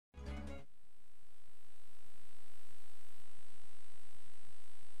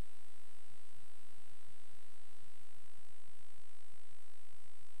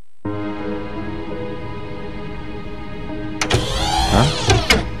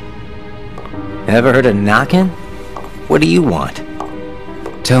Ever heard of knocking? What do you want?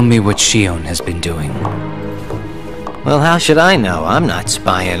 Tell me what Shion has been doing. Well, how should I know? I'm not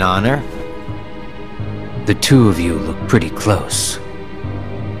spying on her. The two of you look pretty close.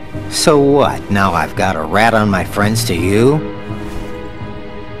 So what? Now I've got a rat on my friends to you?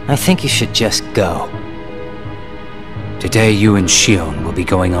 I think you should just go. Today you and Shion will be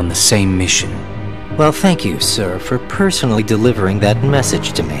going on the same mission. Well, thank you, sir, for personally delivering that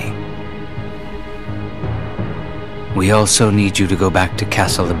message to me. We also need you to go back to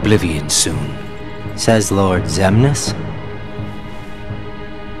Castle Oblivion soon. Says Lord Xemnas?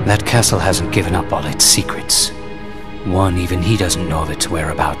 That castle hasn't given up all its secrets. One, even he doesn't know of its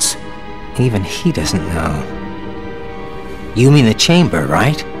whereabouts. Even he doesn't know. You mean the chamber,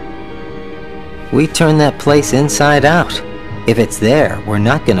 right? We turned that place inside out. If it's there, we're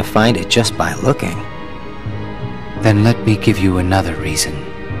not gonna find it just by looking. Then let me give you another reason.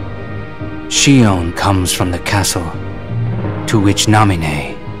 Shion comes from the castle to which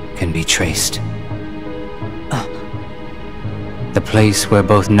Namine can be traced. The place where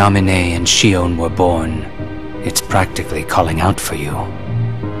both Namine and Shion were born. It's practically calling out for you.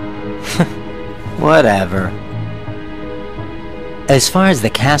 Whatever. As far as the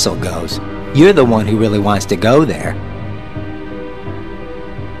castle goes, you're the one who really wants to go there.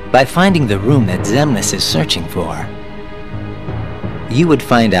 By finding the room that Xemnas is searching for, you would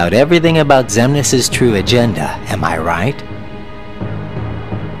find out everything about Xemnas' true agenda, am I right?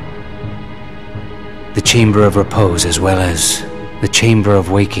 The Chamber of Repose as well as the Chamber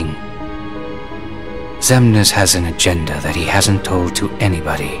of Waking. Xemnas has an agenda that he hasn't told to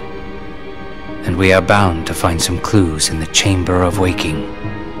anybody. And we are bound to find some clues in the Chamber of Waking.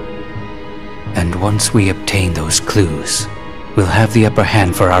 And once we obtain those clues, we'll have the upper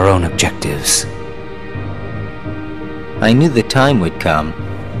hand for our own objectives. I knew the time would come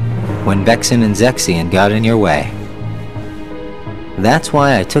when Vexen and Zexion got in your way. That's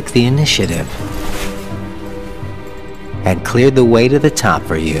why I took the initiative and cleared the way to the top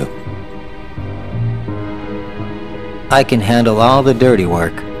for you. I can handle all the dirty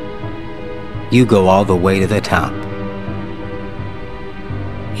work. You go all the way to the top.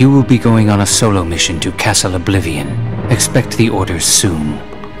 You will be going on a solo mission to Castle Oblivion. Expect the orders soon.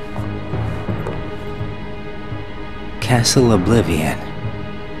 Castle Oblivion.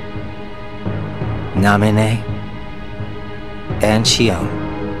 Namine and Shion.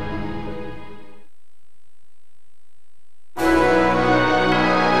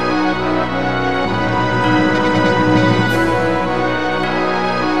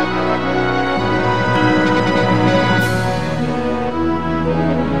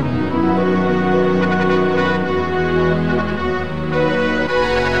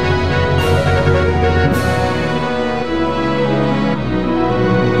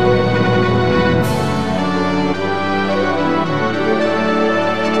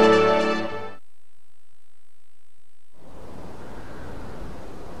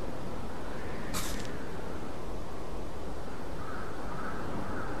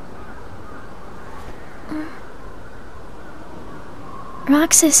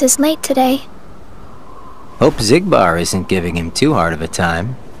 Roxas is late today. Hope Xigbar isn't giving him too hard of a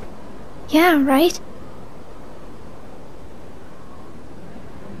time. Yeah, right?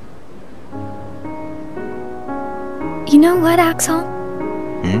 You know what, Axel?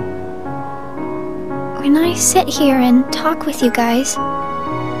 When I sit here and talk with you guys,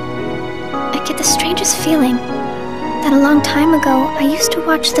 I get the strangest feeling that a long time ago I used to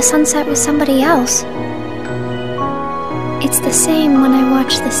watch the sunset with somebody else. It's the same when I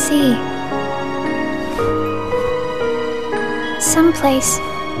watch the sea. Someplace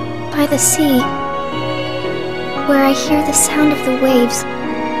by the sea, where I hear the sound of the waves,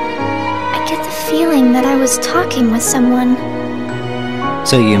 I get the feeling that I was talking with someone.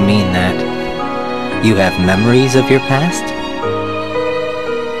 So you mean that you have memories of your past?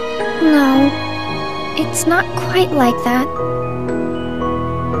 No, it's not quite like that.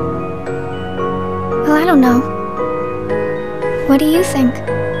 Well, I don't know. What do you think?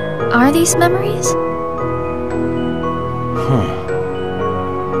 Are these memories?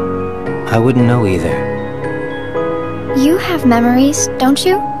 I wouldn't know either. You have memories, don't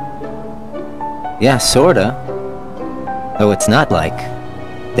you? Yeah, sorta. Though it's not like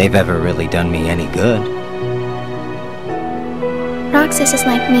they've ever really done me any good. Roxas is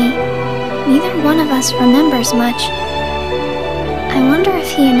like me. Neither one of us remembers much. I wonder if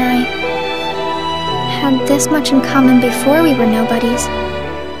he and I had this much in common before we were nobodies.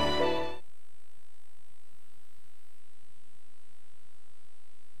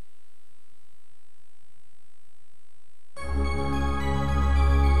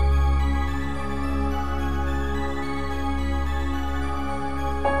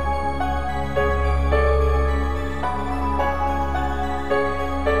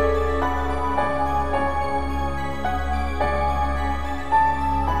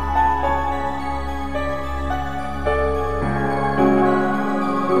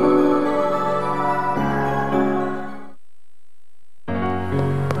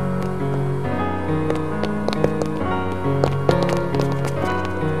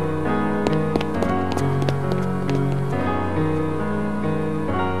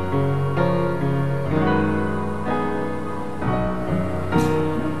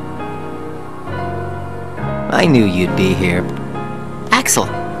 I knew you'd be here. Axel.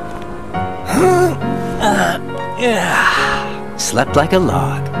 Yeah. Slept like a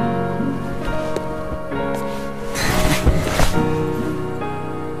log.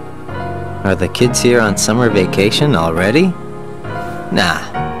 Are the kids here on summer vacation already? Nah.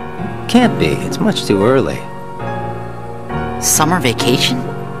 Can't be. It's much too early. Summer vacation?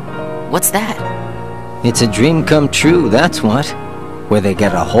 What's that? It's a dream come true, that's what. Where they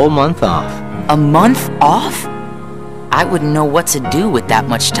get a whole month off. A month off? I wouldn't know what to do with that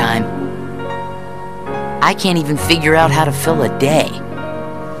much time. I can't even figure out how to fill a day.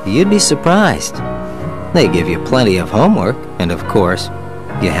 You'd be surprised. They give you plenty of homework, and of course,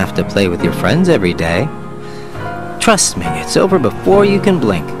 you have to play with your friends every day. Trust me, it's over before you can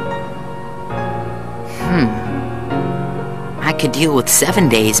blink. I could deal with 7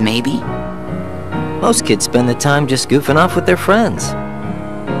 days, maybe. Most kids spend the time just goofing off with their friends.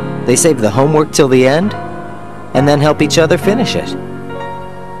 They save the homework till the end, and then help each other finish it.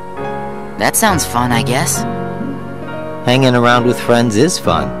 That sounds fun, I guess. Hanging around with friends is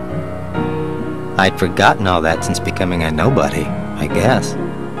fun. I'd forgotten all that since becoming a nobody, I guess.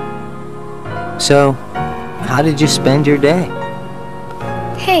 So, how did you spend your day?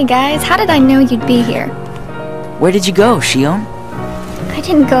 Hey guys, how did I know you'd be here? Where did you go, Shion? I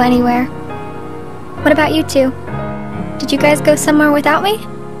didn't go anywhere. What about you two? Did you guys go somewhere without me?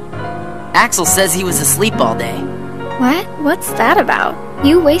 Axel says he was asleep all day. What? What's that about?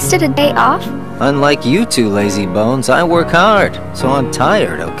 You wasted a day off? Unlike you two lazy bones, I work hard, so I'm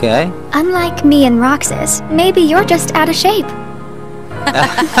tired, okay? Unlike me and Roxas, maybe you're just out of shape.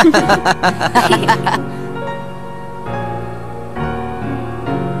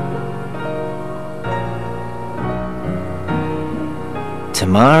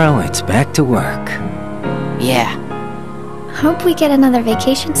 Tomorrow it's back to work. Yeah. Hope we get another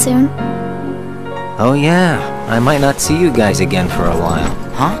vacation soon. Oh yeah, I might not see you guys again for a while.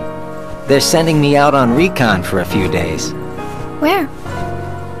 Huh? They're sending me out on recon for a few days. Where?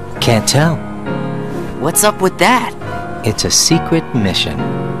 Can't tell. What's up with that? It's a secret mission.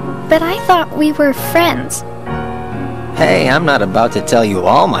 But I thought we were friends. Hey, I'm not about to tell you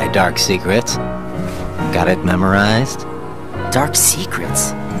all my dark secrets. Got it memorized? Dark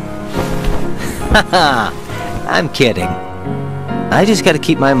secrets? Haha, I'm kidding. I just gotta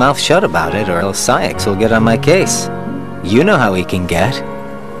keep my mouth shut about it or else Sykes will get on my case. You know how he can get.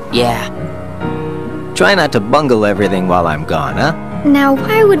 Yeah. Try not to bungle everything while I'm gone, huh? Now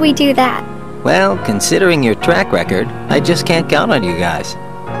why would we do that? Well, considering your track record, I just can't count on you guys.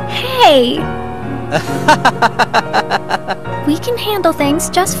 Hey! We can handle things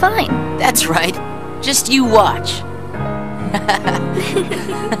just fine. That's right. Just you watch.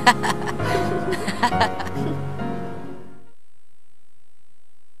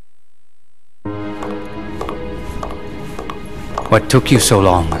 What took you so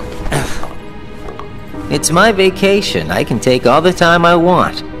long? It's my vacation. I can take all the time I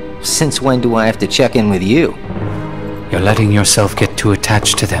want. Since when do I have to check in with you? You're letting yourself get too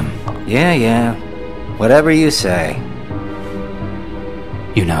attached to them. Yeah. Whatever you say.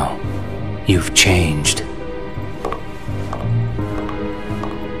 You know, you've changed.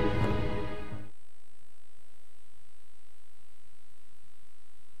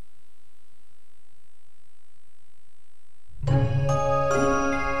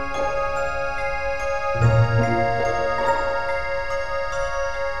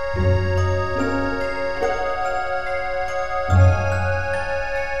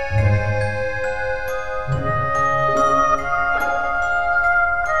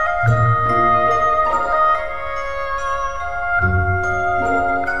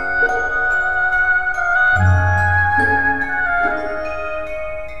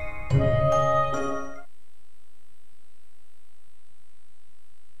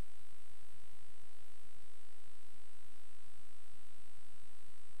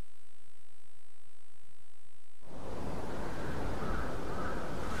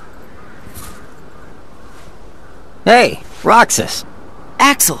 Hey, Roxas.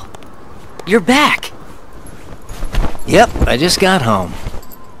 Axel! You're back! Yep, I just got home.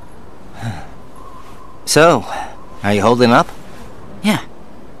 So, are you holding up? Yeah.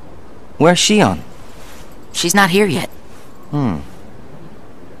 Where's Shion? She's not here yet.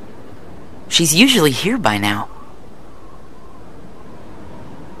 She's usually here by now.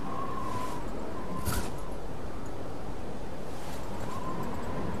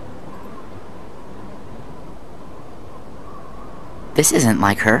 This isn't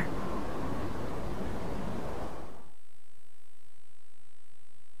like her.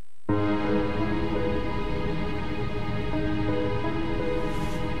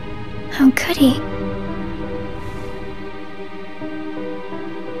 How could he?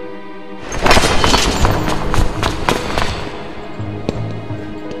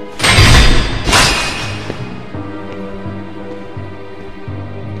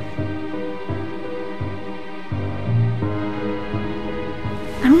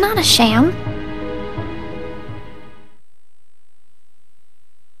 I'm not a sham.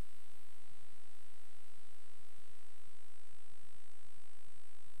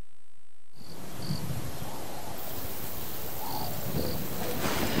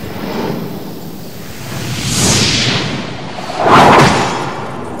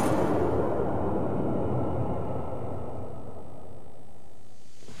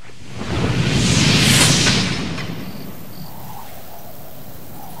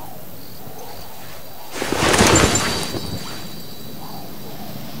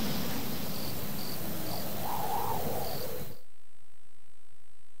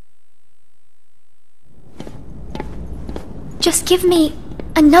 Just give me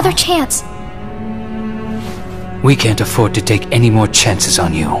another chance. We can't afford to take any more chances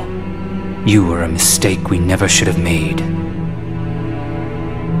on you. You were a mistake we never should have made.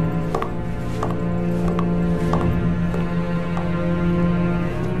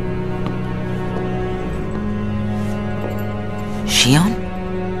 Shion?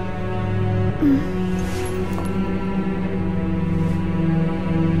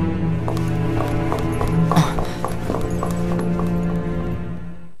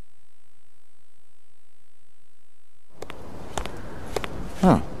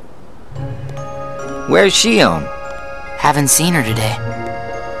 Huh. Where's Shion? Haven't seen her today.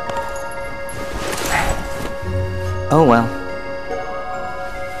 Oh well.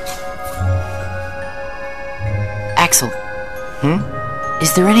 Axel. Hmm?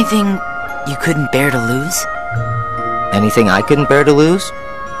 Is there anything you couldn't bear to lose? Anything I couldn't bear to lose?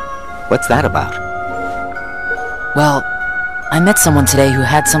 What's that about? Well, I met someone today who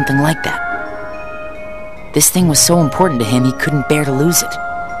had something like that. This thing was so important to him he couldn't bear to lose it.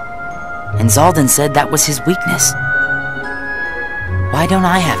 And Zaldan said that was his weakness. Why don't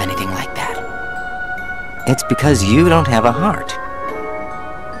I have anything like that? It's because you don't have a heart.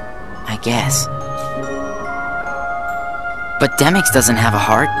 I guess. But Demix doesn't have a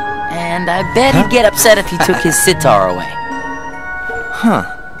heart, and I bet he'd get upset if you took his sitar away. Huh.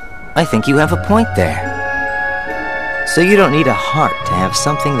 I think you have a point there. So you don't need a heart to have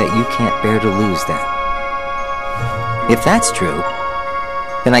something that you can't bear to lose then. If that's true,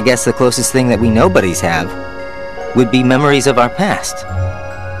 then I guess the closest thing that we nobodies have would be memories of our past.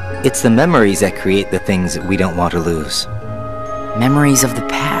 It's the memories that create the things that we don't want to lose. Memories of the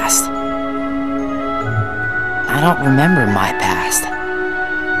past. I don't remember my past.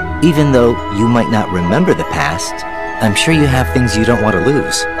 Even though you might not remember the past, I'm sure you have things you don't want to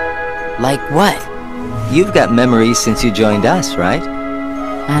lose. Like what? You've got memories since you joined us, right?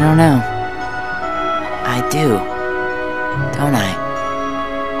 I don't know. I do. Don't I?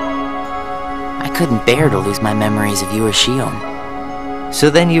 I couldn't bear to lose my memories of you or Shion. So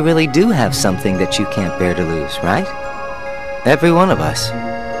then you really do have something that you can't bear to lose, right? Every one of us.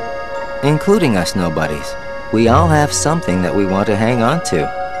 Including us nobodies. We all have something that we want to hang on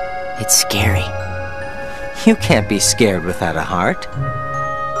to. It's scary. You can't be scared without a heart.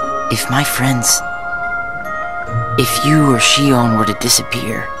 If my friends... If you or Shion were to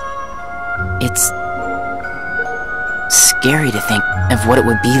disappear... It's... scary to think of what it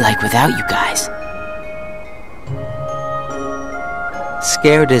would be like without you guys.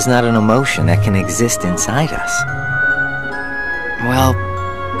 Scared is not an emotion that can exist inside us. Well,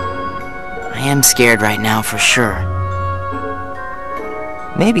 I am scared right now for sure.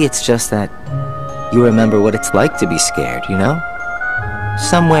 Maybe it's just that you remember what it's like to be scared, you know?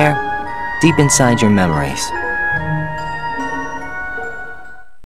 Somewhere deep inside your memories.